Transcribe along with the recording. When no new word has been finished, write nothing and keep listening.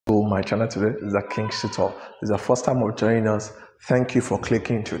to my channel today. This is a King Tutor. This is the first time of joining us. Thank you for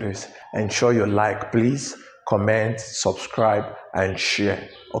clicking to this. Ensure you like, please comment, subscribe, and share.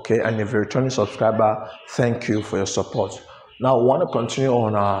 Okay, and if you're a returning subscriber, thank you for your support. Now, I want to continue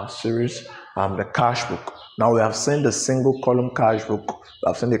on our series, the Cashbook. Now, we have seen the single column Cashbook. We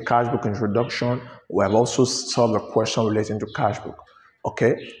have seen the Cashbook introduction. We have also solved a question relating to Cashbook.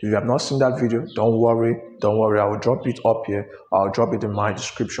 Okay, if you have not seen that video, don't worry, I will drop it up here. I'll drop it in my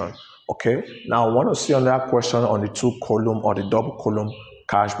description. Okay, now I want to see another question on the 2-column or the double column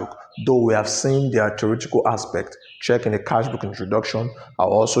Cashbook. Though we have seen their theoretical aspect, check in the Cashbook introduction.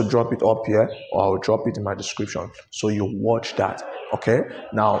 I'll also drop it up here, or I'll drop it in my description, so you watch that. Okay,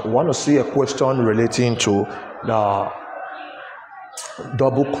 now I want to see a question relating to the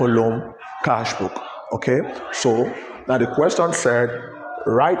double column Cashbook. Okay, so now the question said,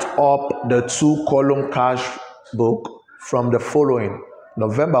 write up the 2-column cash book from the following.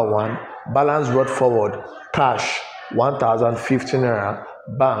 November 1, balance brought forward, cash 1,050 naira,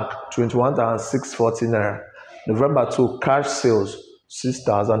 bank 21,640 naira. November 2, cash sales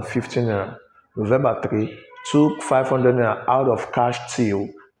 6,050 naira. November 3, took 500 naira out of cash till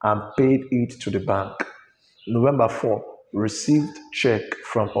and paid it to the bank. November 4, received check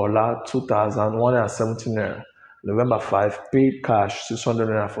from Ola 2,170 naira. November 5, paid cash 600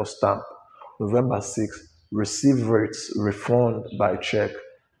 naira for stamp. November 6, received rates refund by check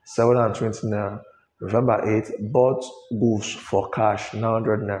 720 naira. November 8, bought goods for cash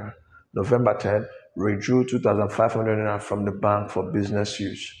 900 naira. November 10, withdrew 2,500 naira from the bank for business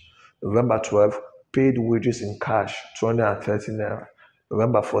use. November 12, paid wages in cash 230 naira.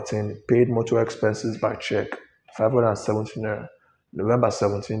 November 14, paid motor expenses by check 570 naira. November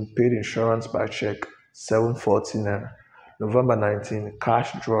 17, paid insurance by check 740 naira. November 19,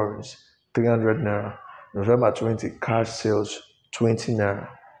 cash drawings 300 naira. November 20, cash sales 20 naira.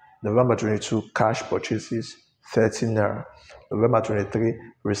 November 22, cash purchases 30 naira. November 23,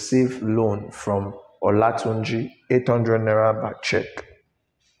 received loan from Olatunji 800 naira by check.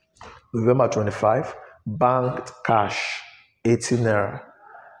 November 25, banked cash 80 naira.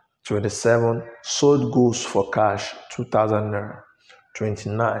 27, sold goods for cash 2,000 naira.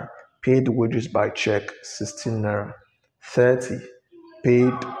 29, paid wages by check 16 naira. 30,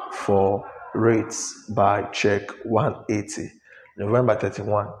 paid for rates by check 180. November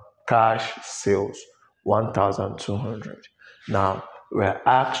 31, cash sales 1,200. Now, we're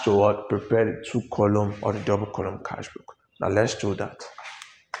asked to what? Prepare the 2-column or the double column Cashbook. Now, let's do that.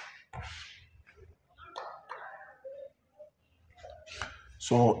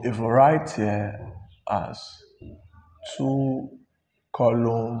 So if we write here as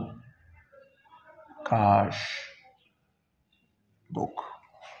 2-column cash book.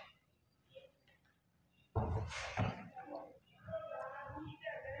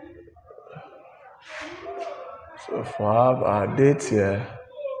 So if we have our date here,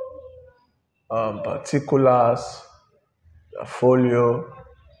 particulars, the folio,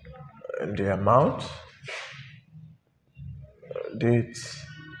 and the amount, date,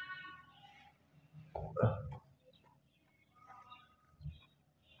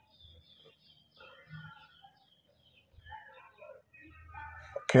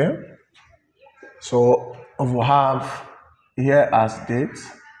 okay. So if we have here as date,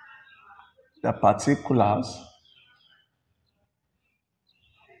 the particulars,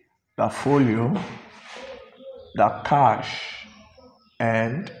 the folio, the cash,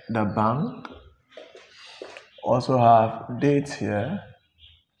 and the bank. Also have date here,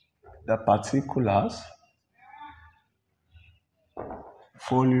 the particulars,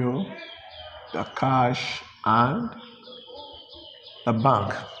 folio, the cash, and the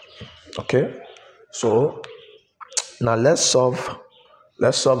bank. Okay, so now let's solve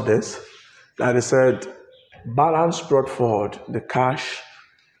this. Like I said, balance brought forward, the cash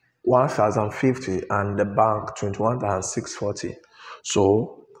 1,050 and the bank 21,640.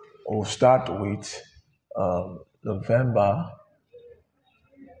 So we'll start with November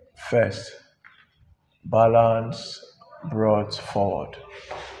 1st, balance brought forward.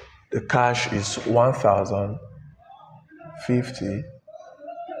 The cash is 1,050.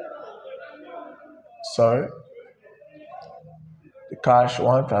 The cash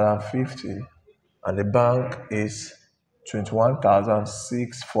 1,050 and the bank is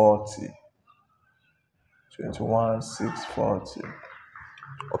 21,640. 21,640.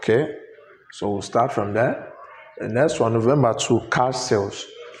 Okay, so we'll start from there. The next one, November 2, cash sales.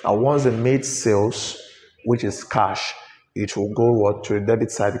 Now, once they made sales, which is cash, it will go to the debit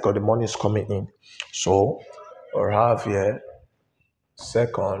side because the money is coming in. So we'll have here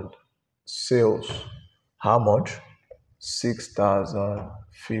second sales. How much? 6,000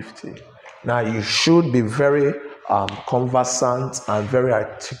 50. Now you should be very conversant and very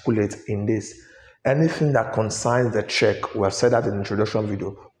articulate in this. Anything that concerns the check, we have said that in the introduction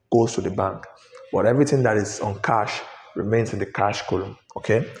video, goes to the bank. But everything that is on cash remains in the cash column.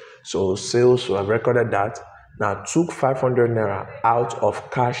 Okay? So sales, we have recorded that. Now took 500 naira out of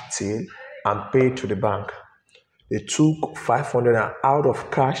cash till and paid to the bank. They took 500 naira out of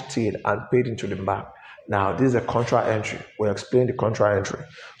cash till and paid into the bank. Now this is a contra entry. We'll explain the contra entry.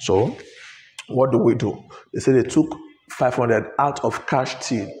 So what do? They say they took 500 out of cash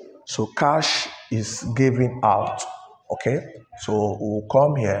till. So cash is given out. Okay, so we'll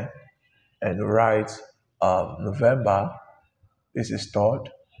come here and write November. This is 3rd.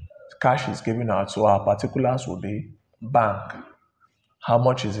 Cash is given out. So our particulars will be bank. How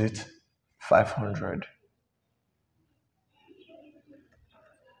much is it? 500.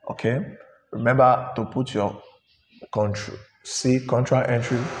 Okay, remember to put your contra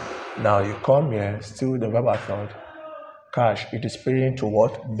entry. Now you come here, still November 3rd. Cash, it is paying to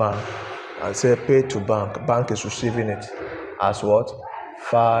what? Bank. I say pay to bank. Bank is receiving it as what?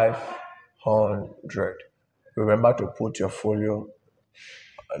 500. Remember to put your folio,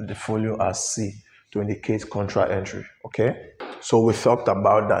 the folio as C to indicate contra entry. Okay? So we talked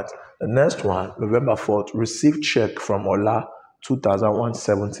about that. The next one, November 4th, received check from Ola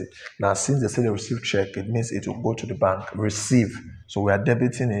 2,170. Now, since they say they received check, it means it will go to the bank. Receive. So we are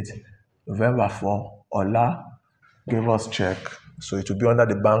debiting it. November 4, Ola gave us check. So it will be under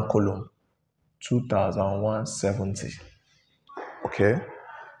the bank column. 2,170. Okay.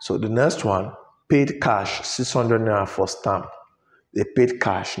 So the next one, paid cash 600 naira for stamp. They paid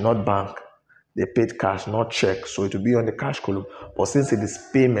cash, not bank. They paid cash, not check. So it will be on the cash column. But since it is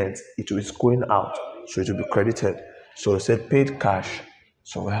payment, it is going out. So it will be credited. So it said paid cash.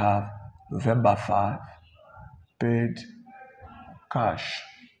 So we have November 5, paid cash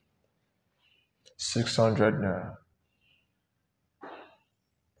 600 naira.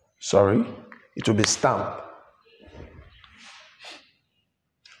 Sorry, it will be stamp.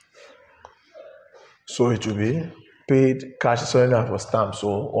 So it will be paid cash 600 naira for stamp.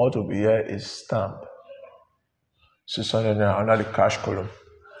 So what will be here is stamp 600 naira under the cash column.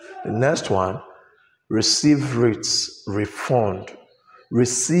 The next one, received rates refund.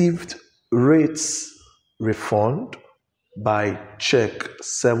 Received rates refund by check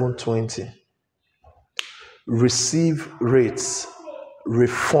 720. Receive rates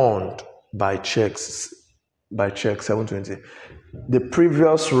refund by check 720. The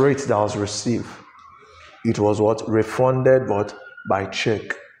previous rate that was received, it was what? Refunded, but by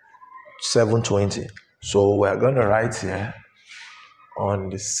check 720. So we're going to write here on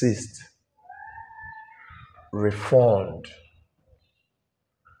the 6th, refund,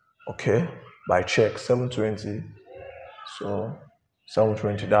 okay, by check 720. So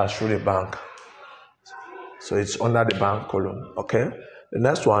 720, that's through the bank. So it's under the bank column, okay. The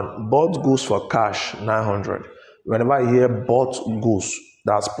next one, bought goods for cash 900. Whenever I hear bought goods,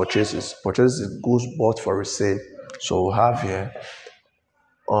 that's purchases. Purchases is goods bought for resale. So we'll have here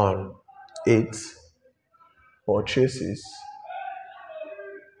on 8 purchases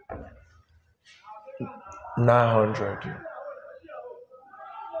 900.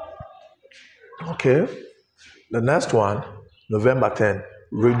 Okay. The next one, November 10,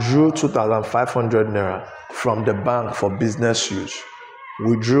 withdrew 2,500 naira from the bank for business use.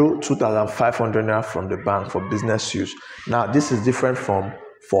 Withdrew 2,500 naira from the bank for business use. Now this is different from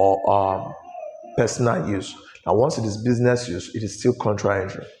for personal use. Now once it is business use, it is still contra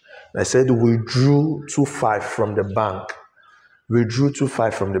entry. I said withdrew 2,500 from the bank. Withdrew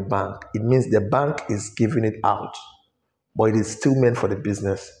 2,500 from the bank. It means the bank is giving it out, but it is still meant for the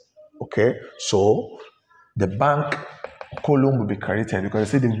business. Okay, so the bank column will be credited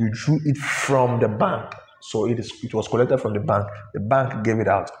because they say they withdrew it from the bank. So it was collected from the bank. The bank gave it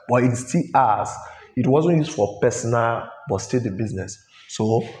out, but it still has. It wasn't used for personal, but still the business.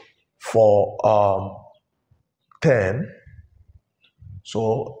 So for 10,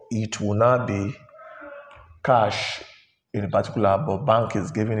 so it will not be cash in particular, but bank is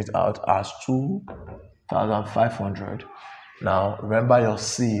giving it out as 2,500. Now remember your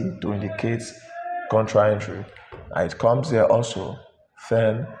C to indicate contra entry. It comes here also.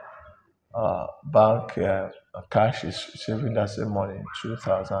 Then bank cash is receiving that same money,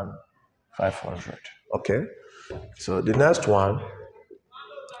 2,500. Okay. So the next one,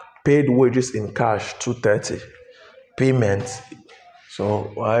 paid wages in cash 230. Payment.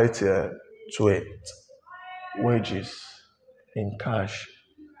 So right here, 28. Wages in cash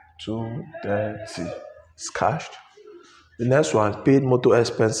 230. It's cashed. The next one, paid motor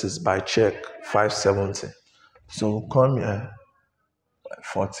expenses by check 570. So come here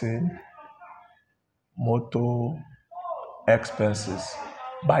 14. Motor expenses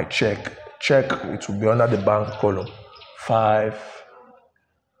by check. Check, it will be under the bank column.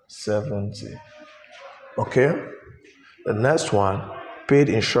 570. Okay. The next one, paid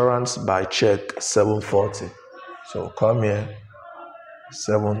insurance by check, 740. So come here.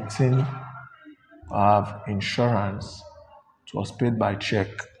 17. I have insurance. It was paid by check,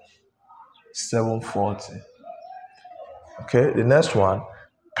 740. Okay. The next one,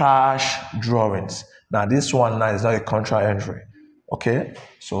 cash drawings. Now this one now is not a contra entry. Okay.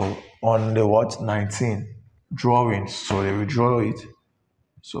 So on the what? 19 drawings. So they will draw it.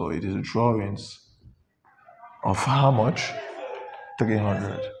 So it is drawings of how much?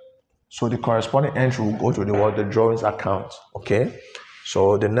 300. So the corresponding entry will go to the what? The drawings account. Okay.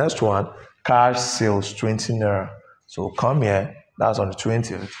 So the next one, cash sales, 20 naira. So come here. That's on the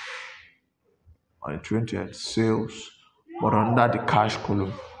 20th. On the 20th, sales. But under the cash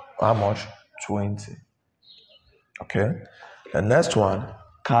column, how much? 20. Okay. The next one,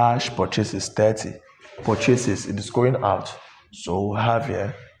 cash purchases, 30. Purchases, it is going out. So we have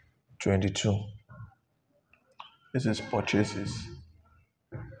here 22. This is purchases.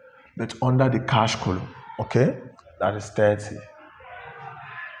 But under the cash column, okay, that is 30.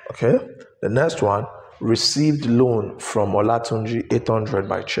 Okay. The next one, received loan from Olatunji, 800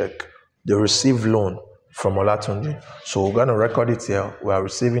 by check. They received loan from Olatunji. So we're going to record it here. We are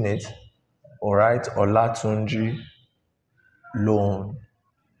receiving it. All right. Olatunji loan.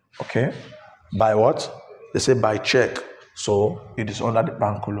 Okay. By what? They say by check. So it is under the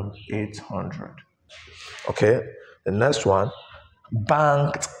bank column, 800. Okay. The next one,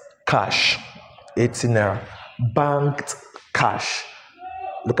 banked cash, 80 naira. Banked cash.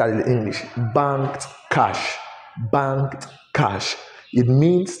 Look at the English. Banked cash. Banked cash. It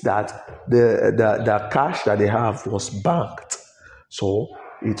means that the cash that they have was banked. So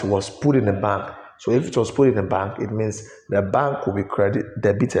it was put in the bank. So if it was put in the bank, it means the bank will be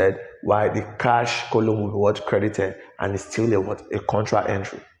debited while the cash column will be what? Credited, and it's still a contra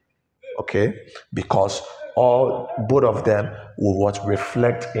entry. Okay? Because both of them will what?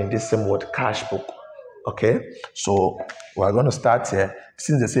 Reflect in this same word, cash book. Okay? So we're going to start here.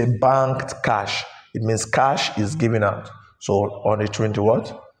 Since they say banked cash, it means cash is given out. So on the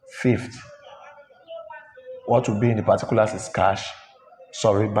 5th, what will be in the particulars is cash.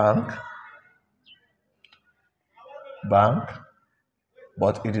 Sorry, bank. But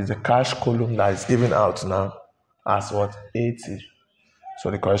it is the cash column that is given out now as what? 80.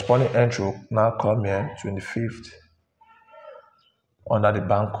 So the corresponding entry will now come here, 25th, under the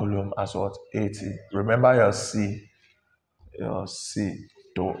bank column as what? 80. Remember your C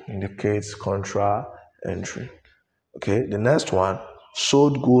to indicate contra entry. Okay, the next one,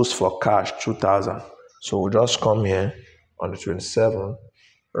 sold goods for cash, 2,000. So we'll just come here on the 27th,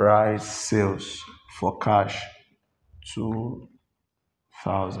 write sales for cash,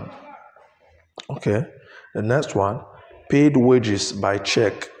 2,000. Okay, the next one, paid wages by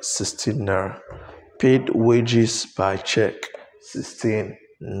check, 16 naira. Paid wages by check, 16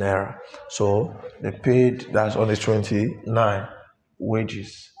 naira. So they paid, that's on the 29,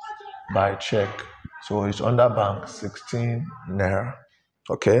 wages by check. So it's under bank, 16 naira.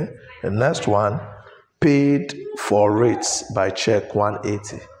 Okay. The next one, paid for rates by check,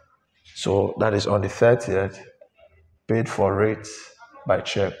 180. So that is on the 30th. Paid for rates by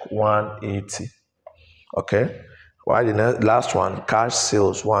check, 180. Okay. While the last one, cash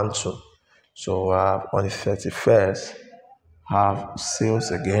sales, 12. So on the 31st, have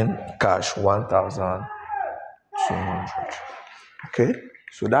sales again, cash, 1,200. Okay.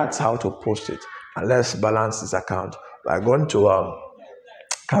 So that's how to post it. And let's balance this account. We're going to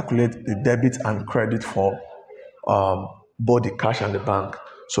calculate the debit and credit for both the cash and the bank.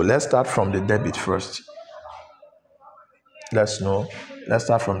 So let's start from the debit first. Let's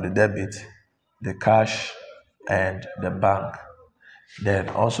start from the debit, the cash, and the bank. Then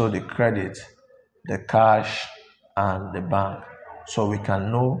also the credit, the cash, and the bank. So we can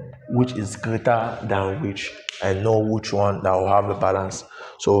know which is greater than which and know which one that will have the balance.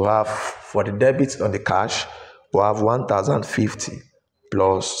 So we have, for the debit on the cash, we have 1,050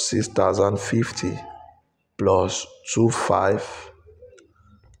 plus 6,050 plus 25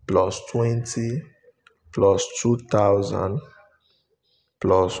 plus 20 plus 2,000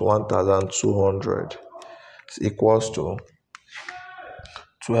 plus 1,200 is equals to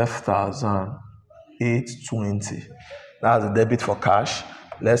 12,820. That's the debit for cash.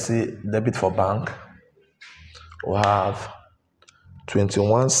 Let's see debit for bank. We have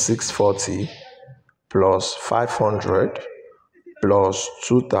 21,640 plus 500 plus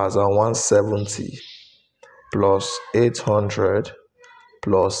 2,170 plus 800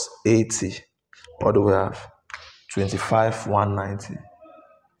 plus 80. What do we have? 25,190.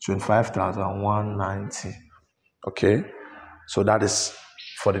 25,190. Okay, so that is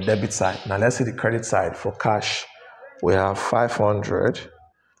for the debit side. Now let's see the credit side. For cash, we have 500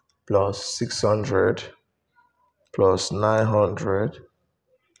 plus 600 plus 900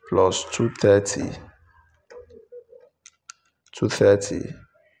 plus 230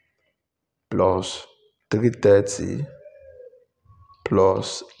 plus 330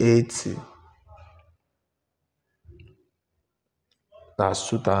 plus 80. That's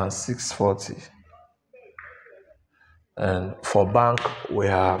 2,640. And for bank, we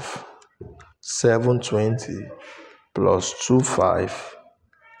have 720 plus 25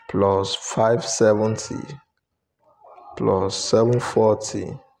 plus 570 plus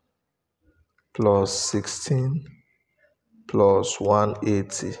 740 plus 16 plus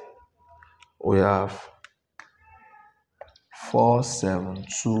 180. We have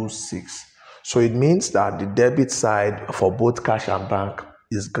 4726. So it means that the debit side for both cash and bank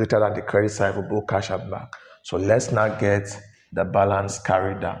is greater than the credit side for both cash and bank. So let's now get the balance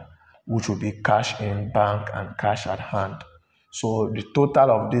carried down, which will be cash in bank and cash at hand. So the total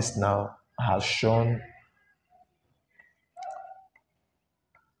of this now has shown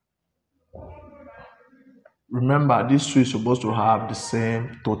remember these two is supposed to have the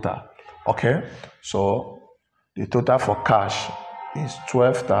same total. Okay, so the total for cash is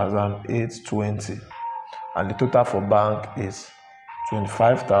 12,820 and the total for bank is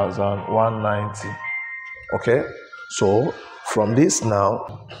 25,190. Okay, so from this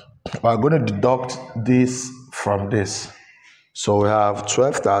now we're going to deduct this from this. So we have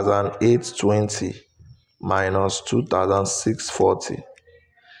 12,820 minus 2,640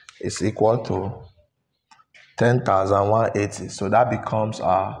 is equal to 10,180. So that becomes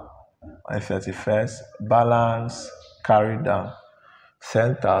our 31st balance carried down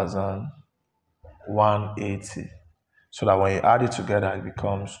 10,180. So that when you add it together, it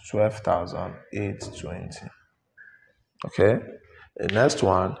becomes 12,820. Okay. The next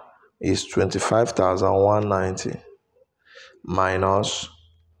one is 25,190 minus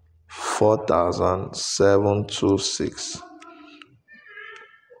 4,726.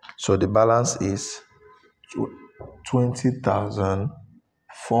 So the balance is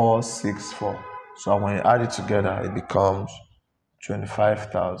 20,464. So when you add it together, it becomes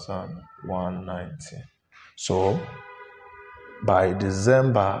 25,190. So by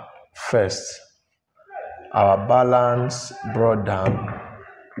December 1st, our balance brought down,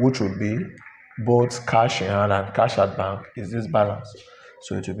 which would be both cash in hand and cash at bank, is this balance.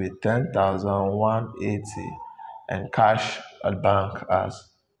 So it will be 10,180 and cash at bank as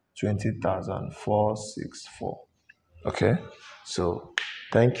 20,464. Okay, so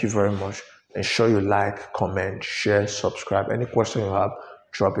thank you very much. Ensure you like, comment, share, subscribe. Any question you have,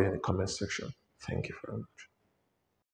 drop it in the comment section. Thank you very much.